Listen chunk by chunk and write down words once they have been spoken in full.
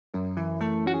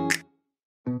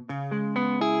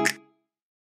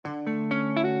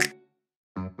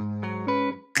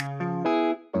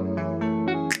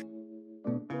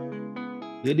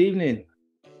Good evening.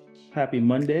 Happy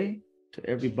Monday to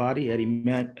everybody at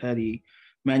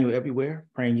Emmanuel everywhere.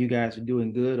 Praying you guys are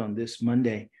doing good on this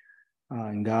Monday.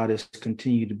 And God has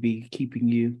continued to be keeping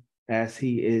you as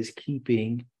He is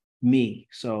keeping me.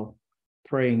 So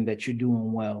praying that you're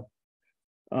doing well.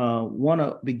 Want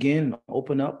to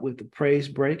open up with the praise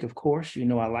break. Of course, you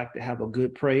know I like to have a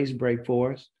good praise break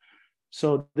for us.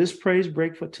 So this praise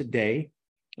break for today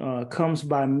comes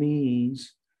by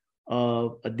means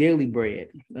of a daily bread.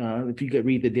 If you could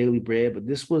read the daily bread, but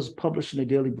this was published in the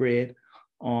daily bread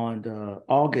on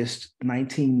August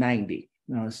 1990.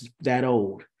 Now, this is that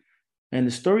old. And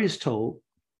the story is told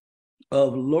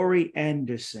of Lori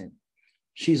Anderson.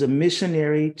 She's a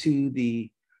missionary to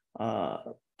the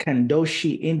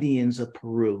Candoshi Indians of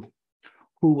Peru,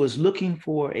 who was looking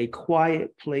for a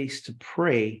quiet place to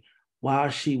pray while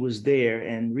she was there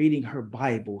and reading her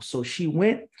Bible. So she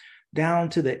went down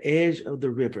to the edge of the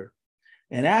river.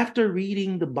 And after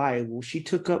reading the Bible, she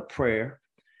took up prayer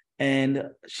and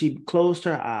she closed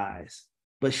her eyes,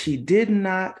 but she did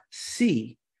not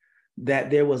see that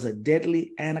there was a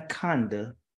deadly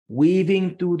anaconda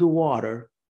weaving through the water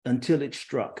until it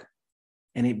struck,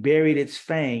 and it buried its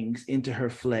fangs into her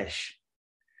flesh.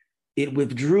 It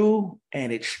withdrew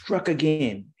and it struck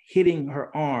again, hitting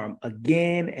her arm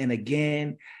again and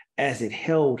again as it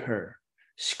held her,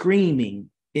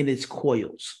 screaming in its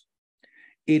coils.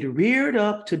 It reared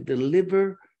up to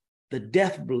deliver the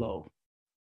death blow.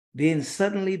 Then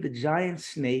suddenly the giant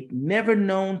snake, never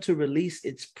known to release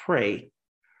its prey,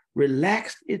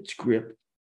 relaxed its grip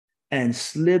and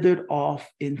slithered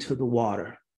off into the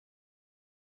water.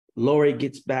 Lori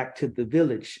gets back to the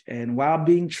village, and while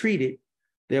being treated,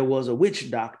 there was a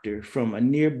witch doctor from a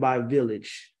nearby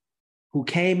village who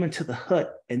came into the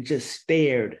hut and just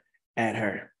stared at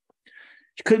her.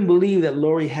 She couldn't believe that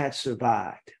Lori had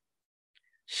survived.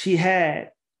 She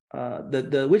had,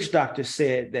 the witch doctor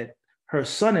said that her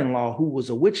son-in-law, who was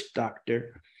a witch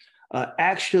doctor,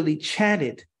 actually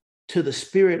chanted to the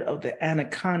spirit of the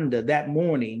anaconda that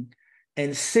morning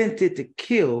and sent it to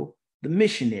kill the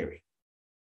missionary.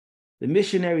 The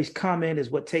missionary's comment is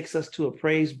what takes us to a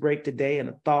praise break today and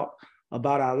a thought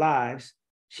about our lives.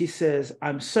 She says,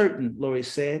 "I'm certain," Lori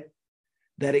said,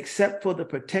 "that except for the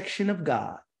protection of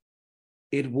God,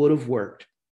 it would have worked."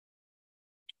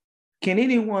 Can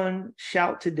anyone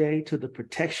shout today to the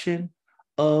protection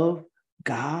of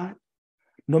God?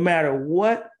 No matter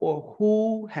what or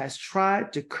who has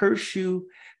tried to curse you,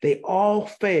 they all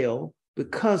fail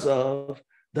because of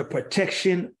the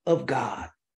protection of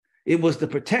God. It was the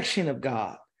protection of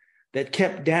God that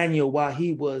kept Daniel while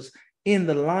he was in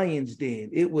the lion's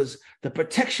den. It was the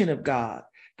protection of God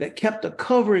that kept a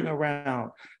covering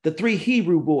around the three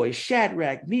Hebrew boys,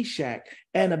 Shadrach, Meshach,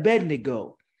 and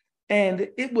Abednego. And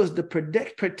it was the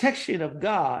protection of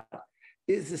God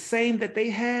is the same that they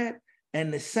had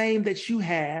and the same that you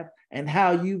have and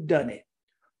how you've done it.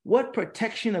 What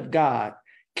protection of God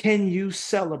can you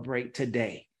celebrate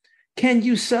today? Can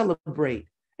you celebrate?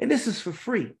 And this is for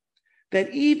free,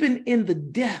 that even in the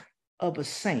death of a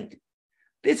saint,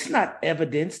 it's not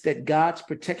evidence that God's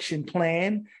protection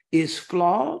plan is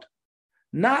flawed.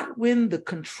 Not when the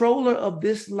controller of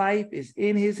this life is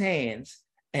in his hands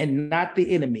and not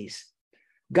the enemy's.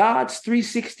 God's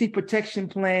 360 protection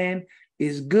plan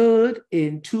is good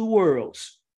in two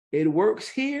worlds. It works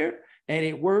here and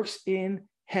it works in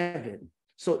heaven.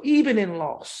 So even in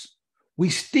loss, we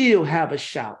still have a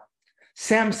shout.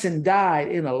 Samson died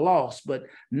in a loss, but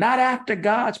not after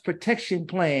God's protection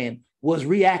plan was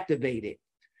reactivated.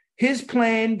 His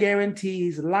plan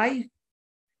guarantees life,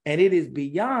 and it is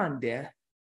beyond death.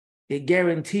 It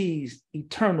guarantees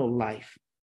eternal life.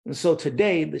 And so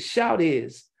today, the shout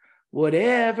is,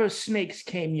 whatever snakes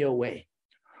came your way,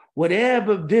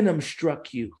 whatever venom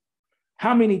struck you,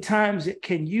 how many times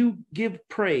can you give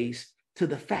praise to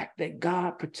the fact that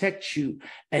God protects you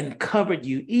and covered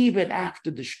you even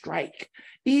after the strike,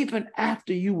 even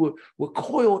after you were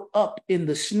coiled up in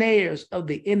the snares of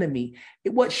the enemy?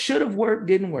 What should have worked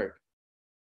didn't work.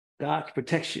 God's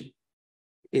protection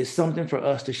is something for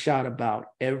us to shout about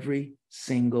every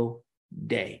single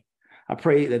day. I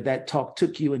pray that that talk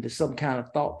took you into some kind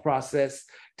of thought process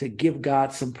to give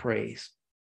God some praise.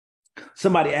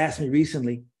 Somebody asked me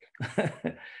recently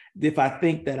if I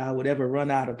think that I would ever run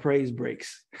out of praise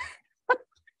breaks.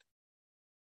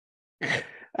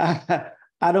 I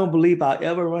don't believe I'll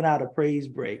ever run out of praise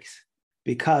breaks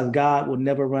because God will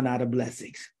never run out of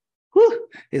blessings. Whew.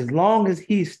 As long as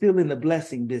he's still in the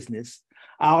blessing business,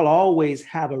 I'll always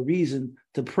have a reason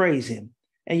to praise him.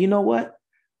 And you know what?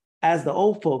 As the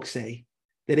old folks say,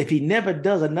 that if he never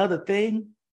does another thing,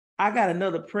 I got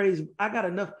enough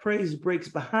praise breaks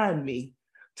behind me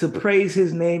to praise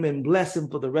his name and bless him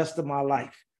for the rest of my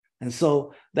life. And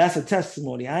so that's a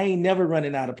testimony. I ain't never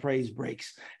running out of praise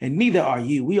breaks, and neither are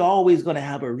you. We always going to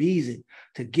have a reason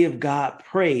to give God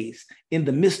praise in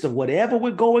the midst of whatever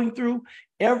we're going through.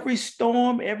 Every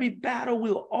storm, every battle,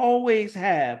 we'll always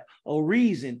have a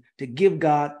reason to give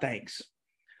God thanks.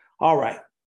 All right.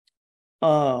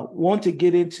 Want to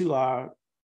get into our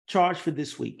charge for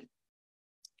this week.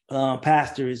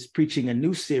 Pastor is preaching a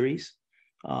new series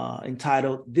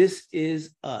entitled This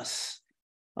Is Us.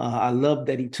 I love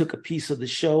that he took a piece of the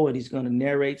show and he's going to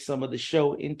narrate some of the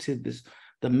show into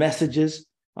the messages.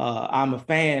 I'm a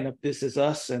fan of This Is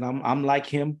Us, and I'm like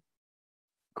him.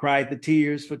 Cried the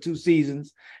tears for 2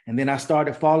 seasons, and then I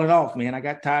started falling off, man. I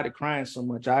got tired of crying so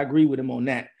much. I agree with him on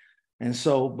that. And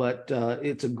so, but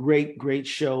it's a great, great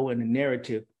show and a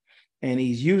narrative. And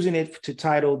he's using it to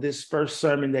title this first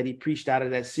sermon that he preached out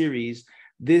of that series,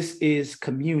 This is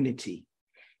Community.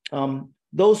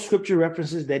 Those scripture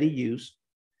references that he used,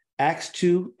 Acts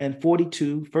 2 and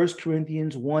 42, 1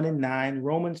 Corinthians 1 and 9,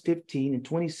 Romans 15 and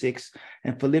 26,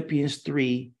 and Philippians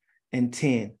 3 and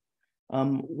 10.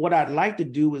 What I'd like to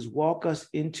do is walk us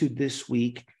into this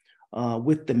week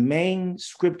with the main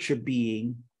scripture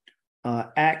being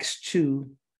Acts 2,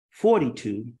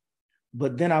 42.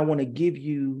 But then I want to give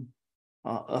you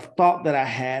a thought that I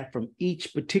had from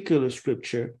each particular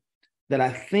scripture that I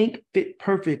think fit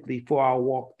perfectly for our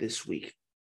walk this week.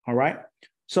 All right.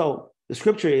 So the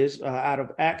scripture is out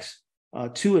of Acts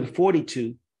 2 and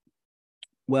 42.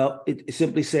 Well, it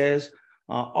simply says,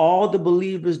 all the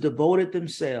believers devoted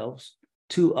themselves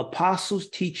to apostles'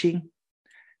 teaching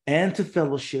and to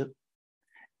fellowship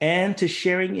and to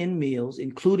sharing in meals,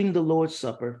 including the Lord's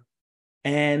Supper,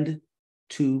 and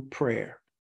to prayer.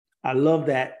 I love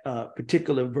that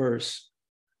particular verse.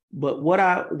 But what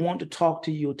I want to talk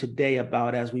to you today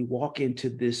about as we walk into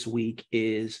this week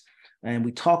is, and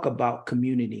we talk about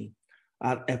community.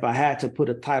 If I had to put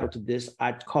a title to this,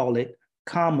 I'd call it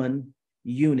Common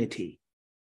Unity.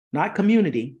 Not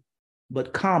community,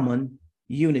 but common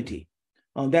unity.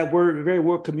 That very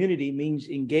word community means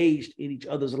engaged in each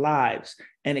other's lives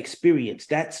and experience.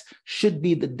 That should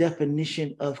be the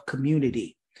definition of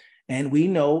community. And we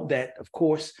know that, of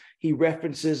course, he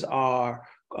references our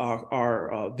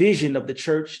vision of the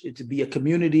church to be a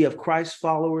community of Christ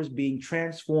followers being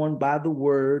transformed by the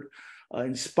word,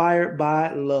 inspired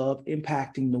by love,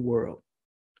 impacting the world.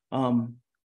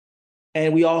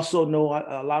 And we also know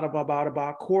a lot about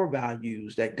our core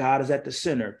values, that God is at the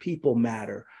center, people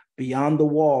matter, beyond the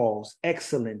walls,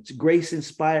 excellence,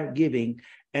 grace-inspired giving,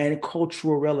 and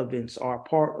cultural relevance are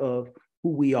part of who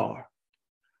we are.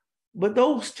 But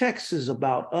those texts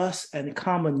about us and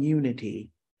common unity,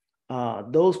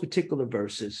 those particular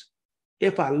verses,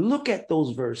 if I look at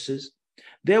those verses,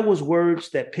 there was words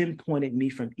that pinpointed me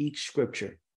from each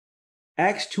scripture.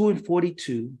 Acts 2 and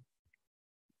 42,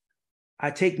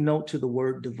 I take note to the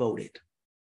word devoted.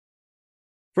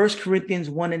 1 Corinthians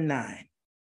 1 and 9,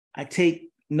 I take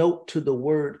note to the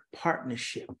word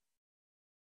partnership.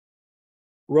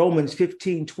 Romans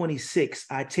 15, 26,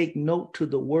 I take note to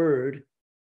the word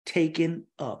taken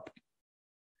up.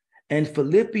 And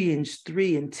Philippians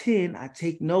 3 and 10, I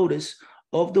take notice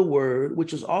of the word,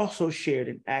 which was also shared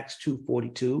in Acts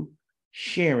 2:42,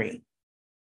 sharing.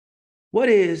 What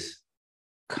is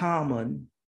common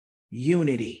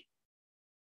unity?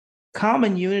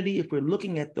 Common unity, if we're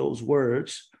looking at those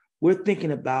words, we're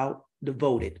thinking about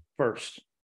devoted first.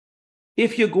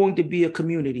 If you're going to be a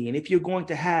community and if you're going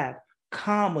to have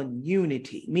common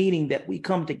unity, meaning that we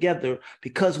come together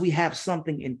because we have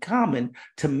something in common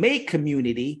to make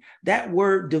community, that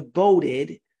word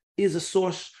devoted is a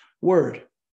source word.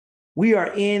 We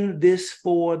are in this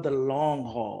for the long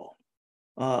haul.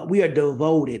 We are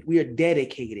devoted. We are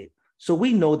dedicated. So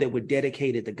we know that we're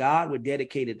dedicated to God. We're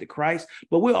dedicated to Christ,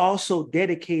 but we're also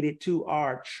dedicated to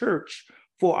our church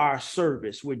for our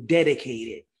service. We're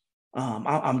dedicated.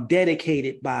 I'm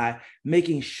dedicated by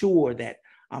making sure that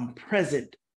I'm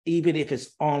present, even if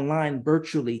it's online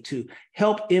virtually, to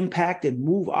help impact and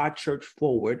move our church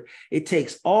forward. It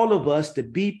takes all of us to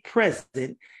be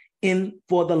present in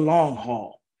for the long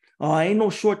haul. Ain't no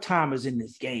short timers in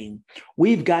this game.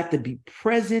 We've got to be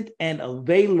present and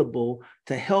available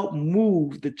to help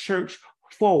move the church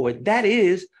forward. That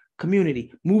is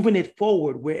community, moving it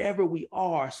forward wherever we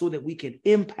are so that we can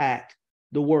impact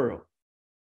the world.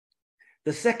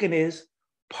 The second is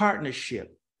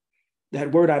partnership.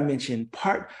 That word I mentioned,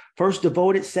 first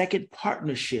devoted, second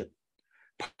partnership.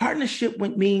 Partnership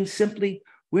means simply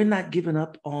we're not giving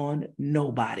up on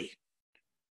nobody.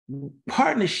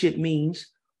 Partnership means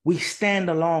we stand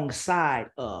alongside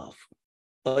of.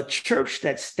 A church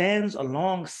that stands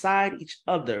alongside each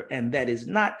other and that is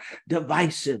not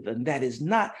divisive and that is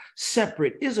not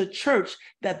separate is a church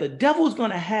that the devil's going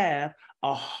to have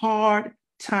a hard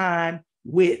time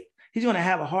with. He's going to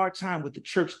have a hard time with the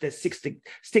church that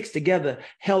sticks together,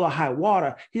 hell or high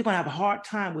water. He's going to have a hard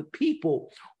time with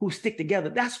people who stick together.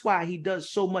 That's why he does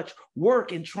so much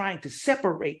work in trying to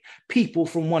separate people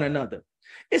from one another.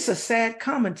 It's a sad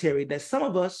commentary that some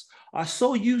of us are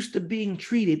so used to being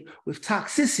treated with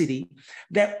toxicity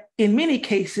that in many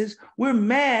cases, we're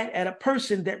mad at a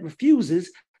person that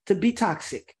refuses to be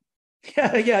toxic.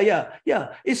 Yeah.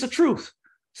 It's the truth.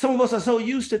 Some of us are so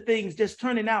used to things just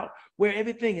turning out where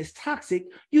everything is toxic.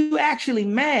 You actually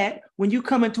mad when you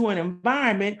come into an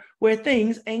environment where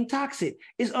things ain't toxic.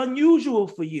 It's unusual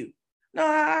for you. No,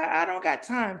 I don't got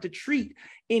time to treat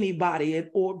anybody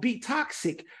or be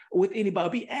toxic with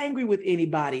anybody, be angry with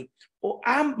anybody. Or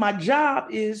my job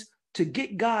is to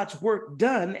get God's work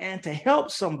done and to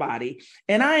help somebody.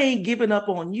 And I ain't giving up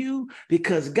on you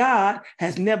because God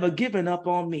has never given up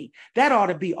on me. That ought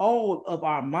to be all of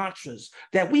our mantras,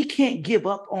 that we can't give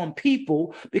up on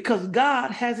people because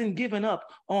God hasn't given up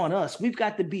on us. We've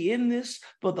got to be in this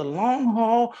for the long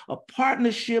haul. A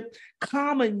partnership,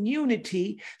 common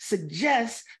unity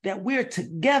suggests that we're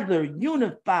together,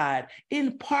 unified,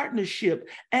 in partnership,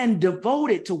 and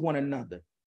devoted to one another.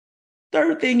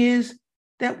 Third thing is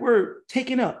that word,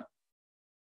 taken up.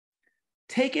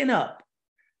 Taken up.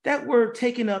 That word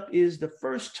taken up is the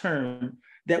first term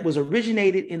that was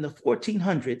originated in the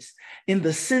 1400s in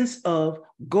the sense of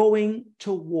going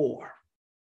to war.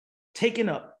 Taken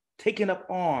up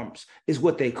arms is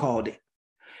what they called it.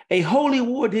 A holy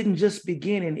war didn't just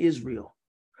begin in Israel.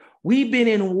 We've been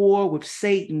in war with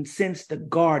Satan since the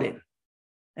garden.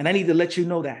 And I need to let you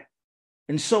know that.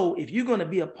 And so if you're going to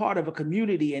be a part of a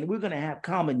community and we're going to have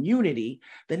common unity,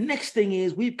 the next thing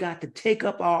is we've got to take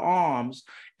up our arms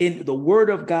in the word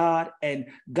of God and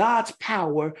God's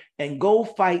power and go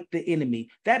fight the enemy.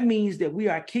 That means that we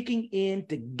are kicking in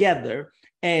together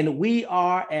and we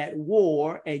are at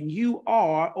war and you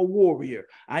are a warrior.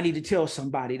 I need to tell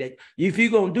somebody that if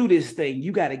you're going to do this thing,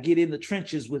 you got to get in the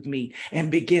trenches with me and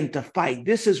begin to fight.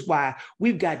 This is why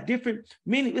we've got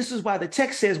this is why the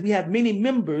text says we have many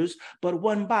members, but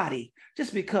one body.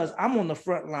 Just because I'm on the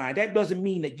front line, that doesn't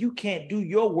mean that you can't do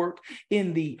your work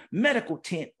in the medical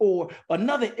tent or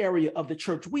another area of the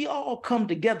church. We all come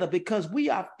together because we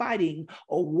are fighting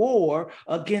a war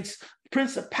against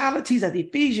principalities. As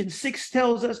Ephesians 6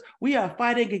 tells us, we are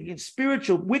fighting against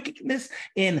spiritual wickedness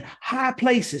in high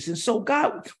places. And so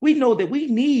God, we know that we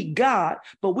need God,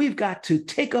 but we've got to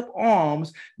take up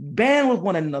arms, band with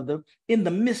one another in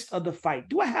the midst of the fight.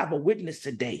 Do I have a witness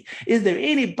today? Is there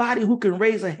anybody who can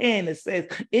raise a hand that says,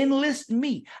 enlist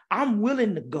me? I'm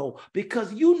willing to go,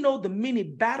 because you know the many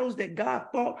battles that God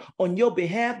fought on your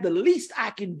behalf. The least I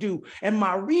can do and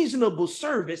my reasonable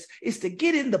service is to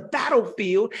get in the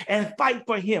battlefield and fight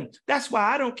for him. That's why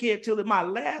I don't care till in my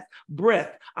last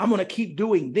breath. I'm going to keep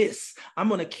doing this. I'm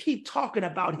going to keep talking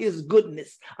about his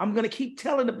goodness. I'm going to keep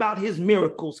telling about his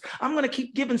miracles. I'm going to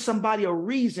keep giving somebody a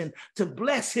reason to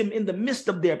bless him in the midst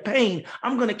of their pain.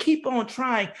 I'm going to keep on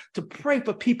trying to pray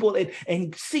for people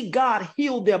and see God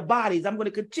heal their bodies. I'm going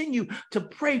to continue to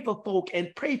pray for folk and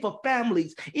pray for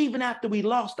families, even after we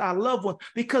lost our loved ones,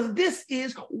 because this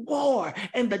is war.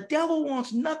 And the devil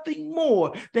wants nothing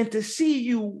more than to see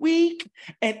you weak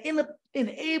and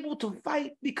unable to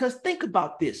fight. Because think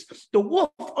about this. The wolf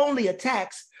only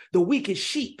attacks the weakest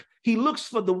sheep. He looks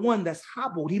for the one that's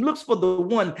hobbled. He looks for the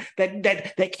one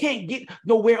that can't get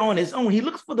nowhere on his own. He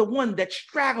looks for the one that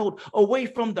straggled away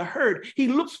from the herd. He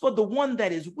looks for the one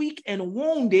that is weak and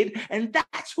wounded, and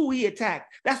that's who he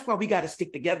attacked. That's why we got to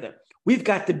stick together. We've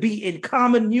got to be in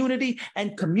common unity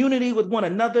and community with one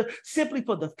another, simply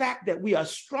for the fact that we are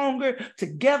stronger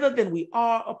together than we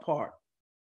are apart.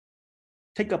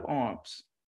 Take up arms.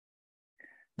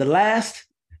 The last,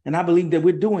 and I believe that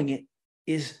we're doing it,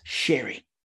 is sharing.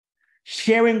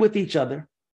 Sharing with each other,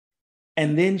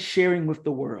 and then sharing with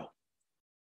the world.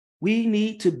 We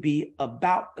need to be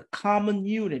about the common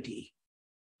unity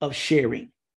of sharing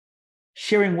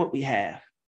what we have,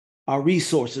 our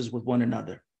resources with one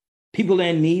another. People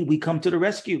in need, we come to the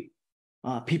rescue.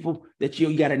 People that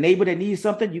you got a neighbor that needs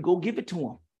something, you go give it to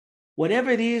them.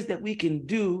 Whatever it is that we can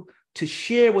do to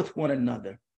share with one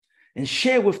another and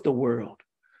share with the world,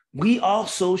 we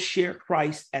also share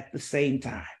Christ at the same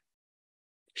time.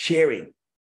 Sharing.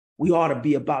 We ought to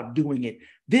be about doing it.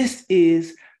 This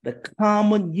is the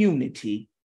common unity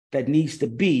that needs to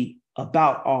be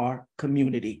about our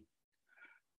community.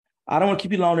 I don't want to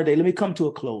keep you long today. Let me come to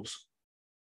a close.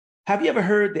 Have you ever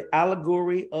heard the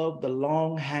allegory of the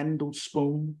long-handled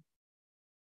spoon?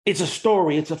 It's a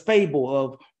story, it's a fable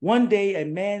of one day a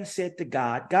man said to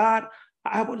God, God,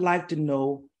 I would like to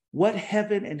know what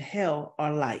heaven and hell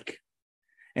are like.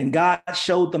 And God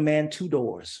showed the man two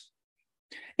doors.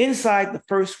 Inside the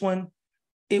first one,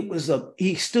 he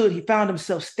found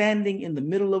himself standing in the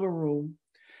middle of a room,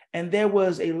 and there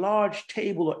was a large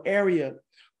table or area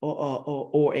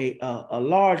or a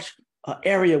large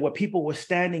area where people were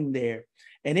standing there.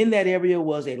 And in that area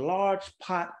was a large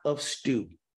pot of stew.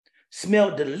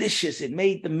 Smelled delicious. It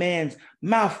made the man's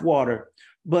mouth water.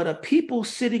 But people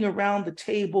sitting around the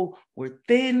table were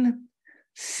thin,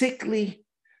 sickly.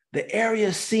 The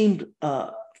area seemed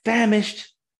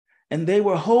famished, and they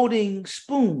were holding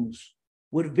spoons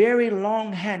with very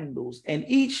long handles, and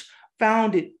each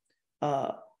found it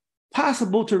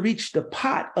possible to reach the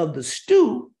pot of the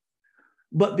stew.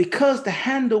 But because the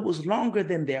handle was longer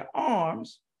than their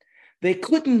arms, they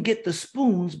couldn't get the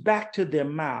spoons back to their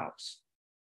mouths.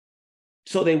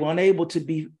 So they were unable to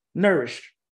be nourished.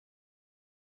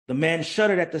 The man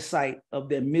shuddered at the sight of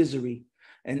their misery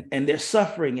and their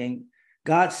suffering. And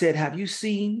God said, have you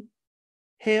seen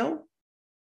hell?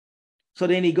 So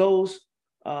then he goes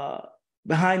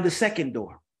behind the second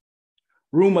door.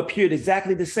 Room appeared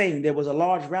exactly the same. There was a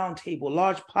large round table,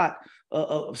 large pot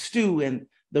of stew, and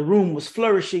the room was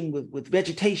flourishing with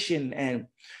vegetation. And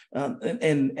as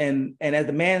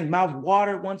the man's mouth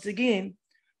watered once again,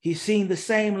 he's seen the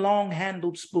same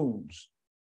long-handled spoons.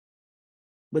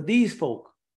 But these folk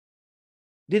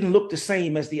didn't look the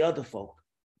same as the other folk.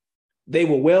 They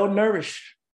were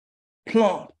well-nourished,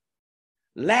 plump,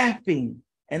 laughing,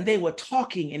 and they were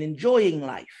talking and enjoying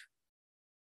life.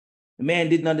 The man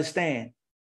didn't understand.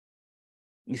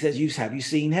 He says, have you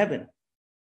seen heaven?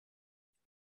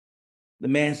 The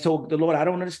man told the Lord, I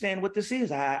don't understand what this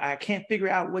is. I can't figure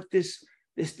out what this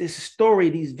story,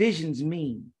 these visions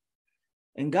mean.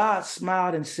 And God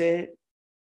smiled and said,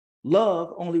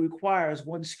 love only requires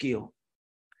one skill.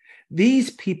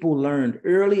 These people learned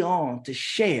early on to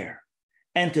share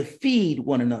and to feed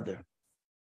one another,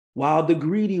 while the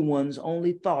greedy ones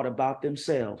only thought about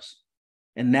themselves.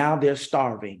 And now they're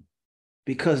starving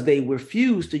because they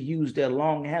refused to use their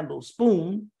long-handled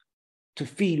spoon to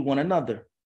feed one another.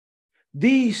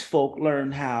 These folk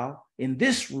learned how, in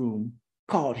this room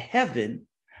called heaven,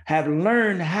 have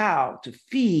learned how to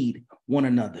feed one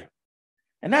another.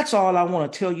 And that's all I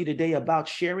want to tell you today about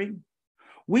sharing.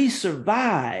 We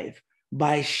survive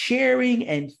by sharing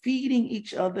and feeding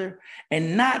each other,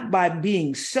 and not by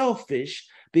being selfish,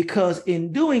 because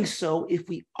in doing so, if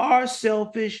we are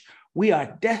selfish, we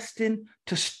are destined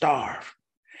to starve.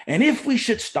 And if we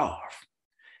should starve,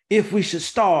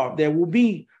 there will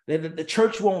be the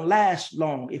church won't last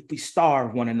long if we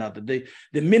starve one another. The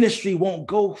ministry won't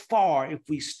go far if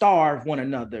we starve one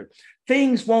another.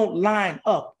 Things won't line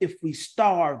up if we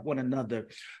starve one another.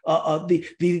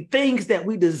 The things that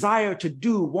we desire to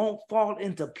do won't fall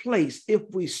into place if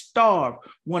we starve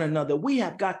one another. We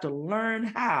have got to learn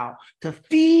how to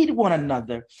feed one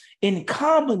another in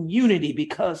common unity,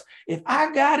 because if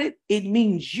I got it, it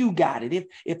means you got it.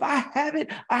 If I have it,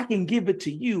 I can give it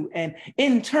to you. And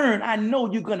in turn, I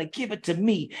know you're going to give it to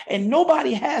me. And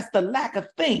nobody has to lack a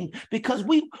thing, because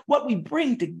what we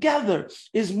bring together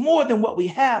is more than what we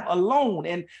have alone.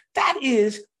 And that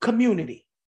is community.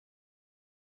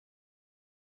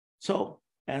 So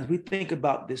as we think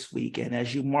about this week, and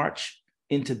as you march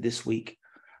into this week,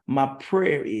 my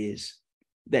prayer is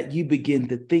that you begin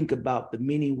to think about the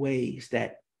many ways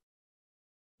that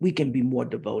we can be more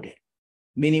devoted,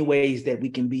 many ways that we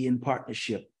can be in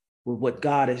partnership with what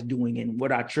God is doing and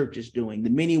what our church is doing, the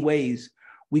many ways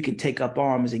we can take up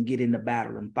arms and get in the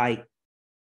battle and fight.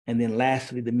 And then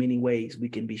lastly, the many ways we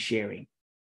can be sharing.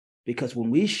 Because when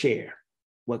we share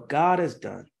what God has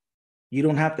done, you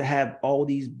don't have to have all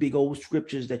these big old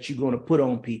scriptures that you're going to put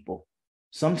on people.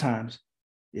 Sometimes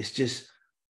it's just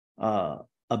a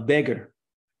beggar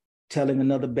telling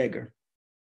another beggar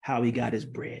how he got his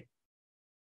bread.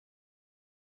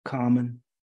 Common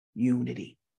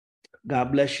unity.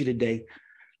 God bless you today.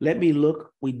 Let me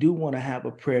look. We do want to have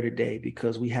a prayer today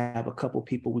because we have a couple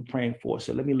people we're praying for.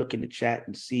 So let me look in the chat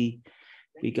and see.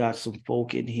 We got some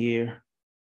folk in here.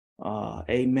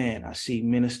 Amen. I see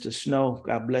Minister Snow.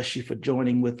 God bless you for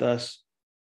joining with us.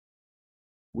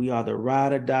 We are the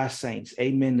ride or die saints.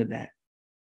 Amen to that.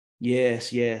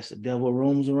 Yes, yes. The devil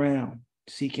roams around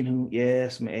seeking whom.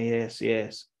 Yes,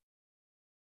 yes.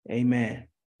 Amen.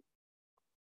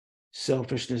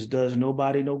 Selfishness does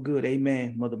nobody no good.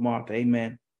 Amen, Mother Martha.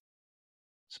 Amen.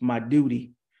 It's my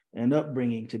duty and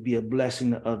upbringing to be a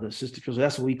blessing to others. Sister Crystal,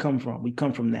 that's where we come from. We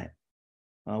come from that.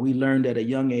 We learned at a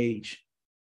young age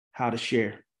how to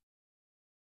share.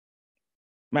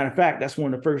 Matter of fact, that's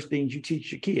one of the first things you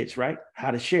teach your kids, right?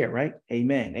 How to share, right?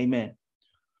 Amen. Amen.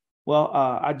 Well,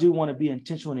 I do want to be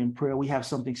intentional in prayer. We have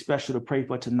something special to pray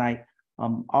for tonight.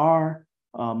 Our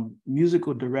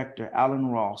musical director, Alan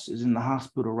Ross, is in the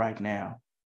hospital right now.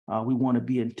 We want to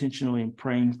be intentional in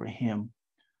praying for him.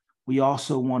 We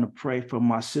also want to pray for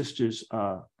my sister's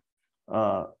friend,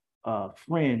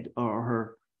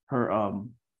 or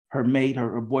her mate,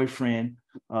 her boyfriend,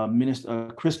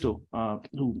 Minister Crystal,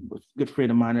 who was a good friend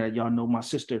of mine that y'all know, my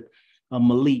sister,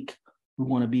 Malik. We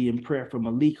want to be in prayer for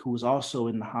Malik, who is also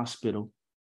in the hospital.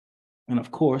 And of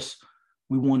course,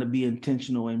 we want to be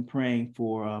intentional in praying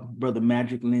for Brother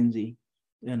Magic Lindsay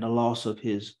and the loss of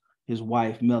his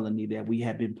wife, Melanie, that we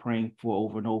have been praying for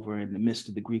over and over in the midst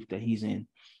of the grief that he's in.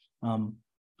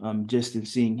 Just in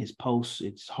seeing his posts,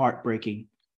 it's heartbreaking.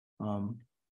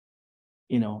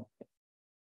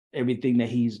 Everything that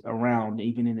he's around,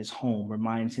 even in his home,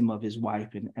 reminds him of his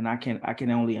wife. And I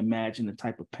can only imagine the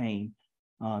type of pain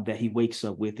that he wakes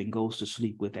up with and goes to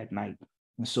sleep with at night.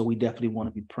 And so we definitely want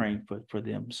to be praying for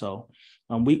them. So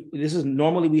this is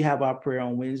normally we have our prayer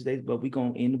on Wednesdays, but we're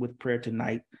going to end with prayer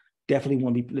tonight. Definitely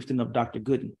want to be lifting up Dr.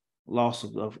 Gooden, loss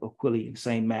of Quilly in the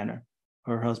same manner.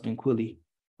 Her husband, Quilly,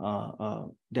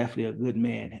 definitely a good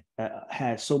man,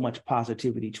 had so much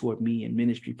positivity toward me in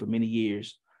ministry for many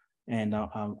years. And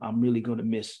I'm really going to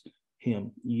miss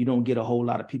him. You don't get a whole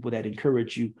lot of people that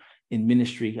encourage you in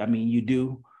ministry. I mean, you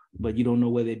do, but you don't know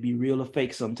whether it be real or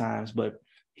fake sometimes. But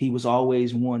he was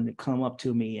always one to come up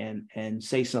to me and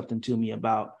say something to me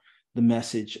about the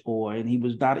message. And he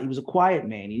was a quiet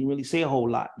man. He didn't really say a whole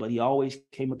lot, but he always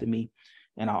came up to me,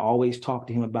 and I always talked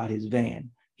to him about his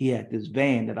van. He had this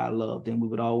van that I loved, and we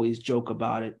would always joke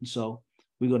about it. And so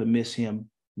we're going to miss him.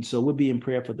 And so we'll be in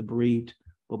prayer for the bereaved,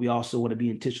 but we also want to be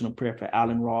intentional prayer for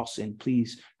Alan Ross, and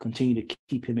please continue to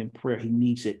keep him in prayer. He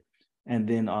needs it. And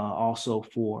then also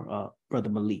for Brother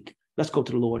Malik. Let's go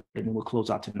to the Lord, and then we'll close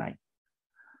out tonight.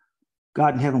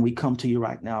 God in heaven, we come to you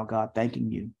right now, God, thanking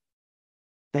you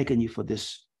for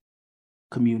this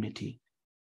community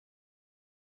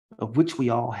of which we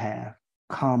all have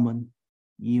common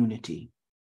unity.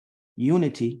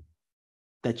 Unity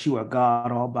that you are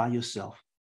God all by yourself,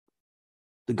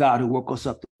 the God who woke us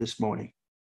up this morning,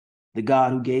 the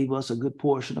God who gave us a good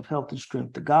portion of health and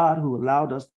strength, the God who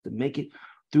allowed us to make it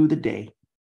through the day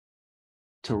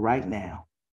to right now,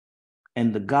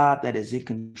 and the God that is in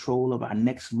control of our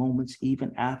next moments,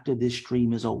 even after this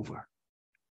stream is over.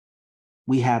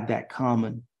 We have that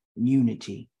common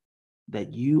unity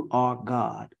that you are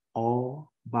God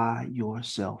all by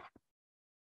yourself.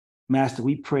 Master,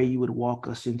 we pray you would walk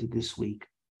us into this week,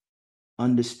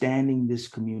 understanding this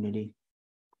community,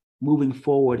 moving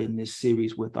forward in this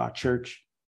series with our church,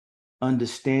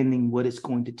 understanding what it's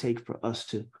going to take for us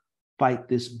to fight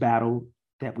this battle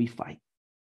that we fight.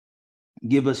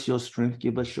 Give us your strength,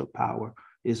 give us your power,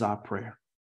 is our prayer.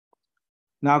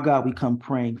 Now, God, we come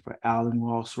praying for Alan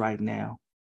Ross right now,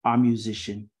 our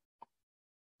musician.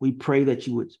 We pray that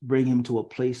you would bring him to a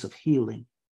place of healing.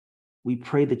 We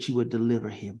pray that you would deliver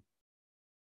him.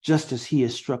 Just as he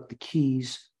has struck the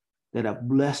keys that have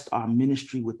blessed our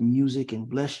ministry with music and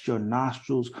blessed your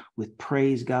nostrils with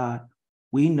praise, God,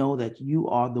 we know that you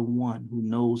are the one who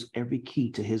knows every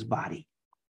key to his body.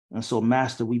 And so,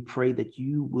 Master, we pray that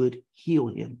you would heal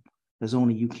him as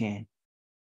only you can.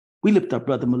 We lift up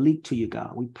Brother Malik to you,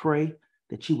 God. We pray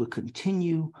that you would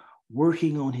continue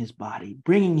working on his body,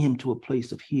 bringing him to a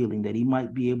place of healing that he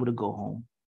might be able to go home.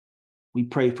 We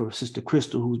pray for Sister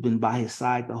Crystal, who's been by his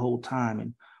side the whole time,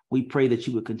 and we pray that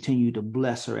you would continue to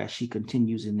bless her as she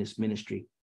continues in this ministry.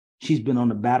 She's been on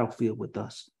the battlefield with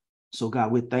us. So,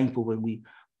 God, we're thankful, and we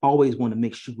always want to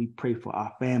make sure we pray for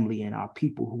our family and our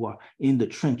people who are in the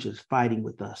trenches fighting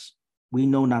with us. We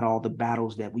know not all the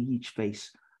battles that we each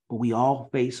face, but we all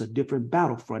face a different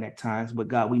battlefront at times. But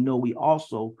God, we know we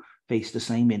also face the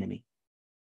same enemy.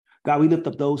 God, we lift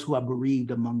up those who are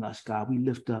bereaved among us, God. We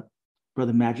lift up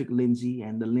Brother Magic Lindsay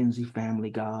and the Lindsay family,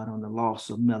 God, on the loss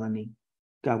of Melanie.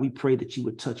 God, we pray that you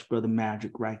would touch Brother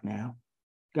Magic right now.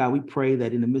 God, we pray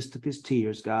that in the midst of his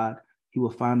tears, God, he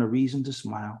will find a reason to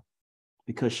smile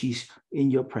because she's in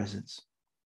your presence.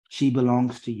 She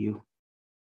belongs to you.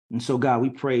 And so, God, we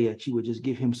pray that you would just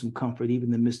give him some comfort, even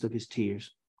in the midst of his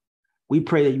tears. We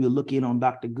pray that you would look in on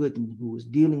Dr. Gooden, who is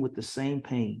dealing with the same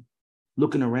pain,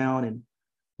 looking around and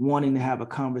wanting to have a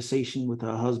conversation with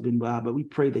her husband, God, but we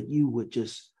pray that you would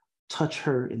just touch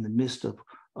her in the midst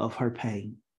of her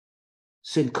pain.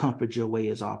 Send comfort your way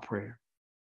is our prayer.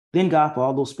 Then, God, for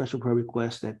all those special prayer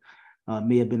requests that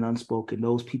may have been unspoken.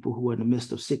 Those people who are in the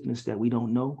midst of sickness that we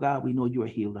don't know, God, we know you're a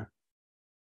healer.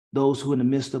 Those who are in the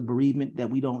midst of bereavement that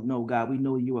we don't know, God, we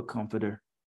know you're a comforter.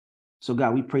 So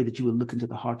God, we pray that you would look into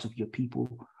the hearts of your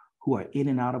people who are in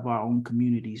and out of our own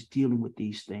communities dealing with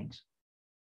these things.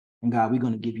 And God, we're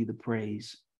going to give you the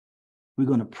praise. We're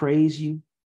going to praise you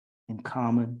in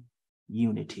common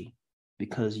unity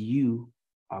because you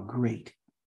are great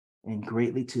and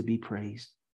greatly to be praised.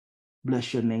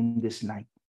 Bless your name this night.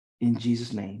 In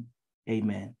Jesus' name,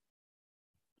 amen.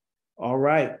 All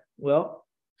right. Well,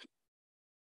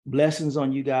 blessings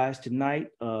on you guys tonight.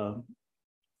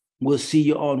 We'll see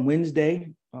you on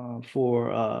Wednesday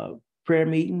for prayer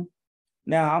meeting.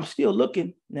 Now, I'm still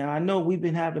looking. Now, I know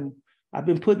I've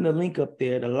been putting the link up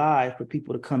there, the live, for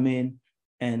people to come in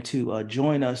and to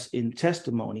join us in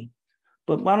testimony.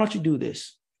 But why don't you do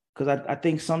this? Because I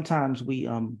think sometimes we,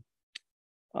 you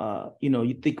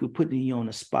think we're putting you on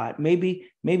the spot. Maybe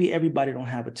everybody don't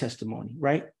have a testimony,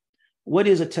 right? What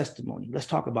is a testimony? Let's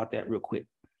talk about that real quick.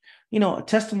 A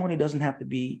testimony doesn't have to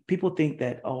be, people think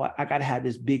that, oh, I got to have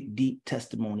this big, deep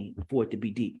testimony for it to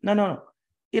be deep. No.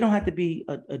 It don't have to be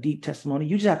a deep testimony.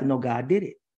 You just have to know God did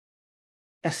it.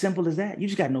 As simple as that. You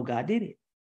just got to know God did it.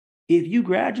 If you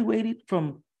graduated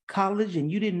from college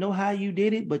and you didn't know how you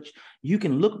did it, but you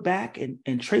can look back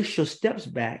and trace your steps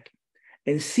back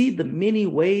and see the many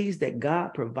ways that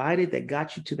God provided that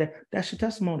got you to that, that's your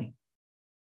testimony.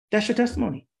 That's your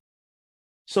testimony.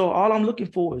 So all I'm looking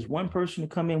for is one person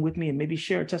to come in with me and maybe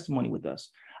share a testimony with us.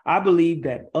 I believe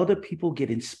that other people get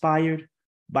inspired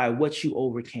by what you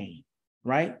overcame,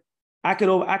 right? I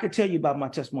could tell you about my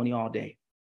testimony all day,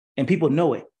 and people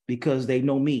know it because they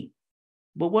know me.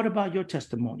 But what about your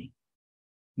testimony?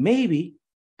 Maybe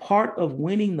part of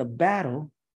winning the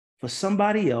battle for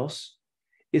somebody else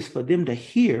is for them to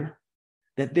hear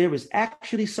that there is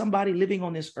actually somebody living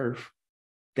on this earth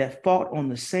that fought on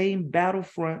the same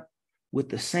battlefront with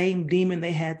the same demon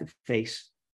they had to face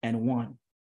and won.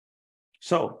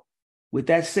 So with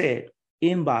that said,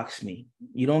 inbox me.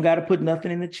 You don't got to put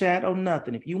nothing in the chat or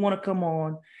nothing. If you want to come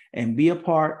on and be a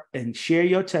part and share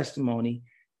your testimony,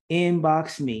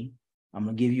 inbox me. I'm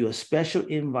going to give you a special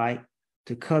invite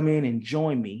to come in and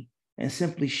join me and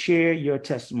simply share your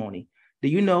testimony. Do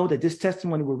you know that this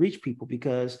testimony will reach people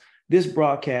because this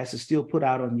broadcast is still put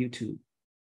out on YouTube?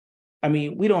 I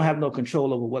mean, we don't have no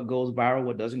control over what goes viral,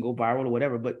 what doesn't go viral or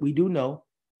whatever, but we do know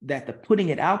that the putting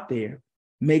it out there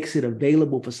makes it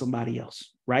available for somebody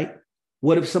else, right?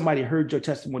 What if somebody heard your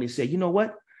testimony and said, you know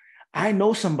what? I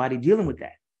know somebody dealing with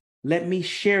that. Let me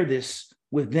share this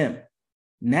with them.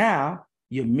 Now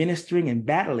you're ministering and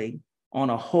battling on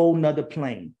a whole nother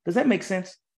plane. Does that make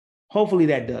sense? Hopefully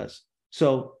that does.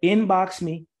 So inbox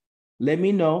me, let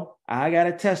me know I got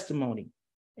a testimony,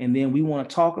 and then we want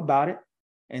to talk about it.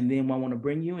 And then I want to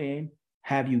bring you in,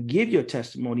 have you give your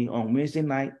testimony on Wednesday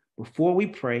night before we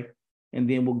pray, and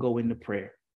then we'll go into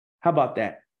prayer. How about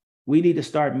that? We need to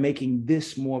start making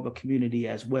this more of a community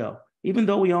as well. Even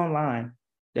though we're online,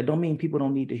 that don't mean people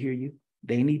don't need to hear you.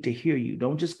 They need to hear you.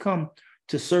 Don't just come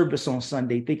to service on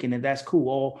Sunday thinking that that's cool.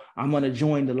 Oh, I'm going to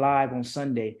join the live on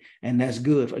Sunday and that's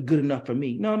good enough for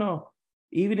me. No.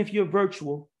 Even if you're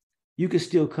virtual, you can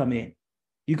still come in.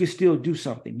 You can still do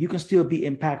something. You can still be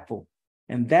impactful.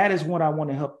 And that is what I want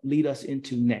to help lead us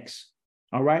into next.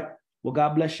 All right. Well,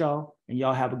 God bless y'all, and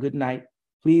y'all have a good night.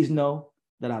 Please know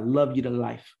that I love you to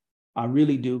life. I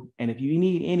really do. And if you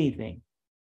need anything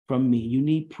from me, you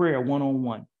need prayer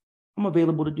one-on-one, I'm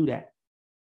available to do that.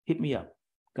 Hit me up.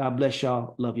 God bless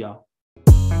y'all. Love y'all.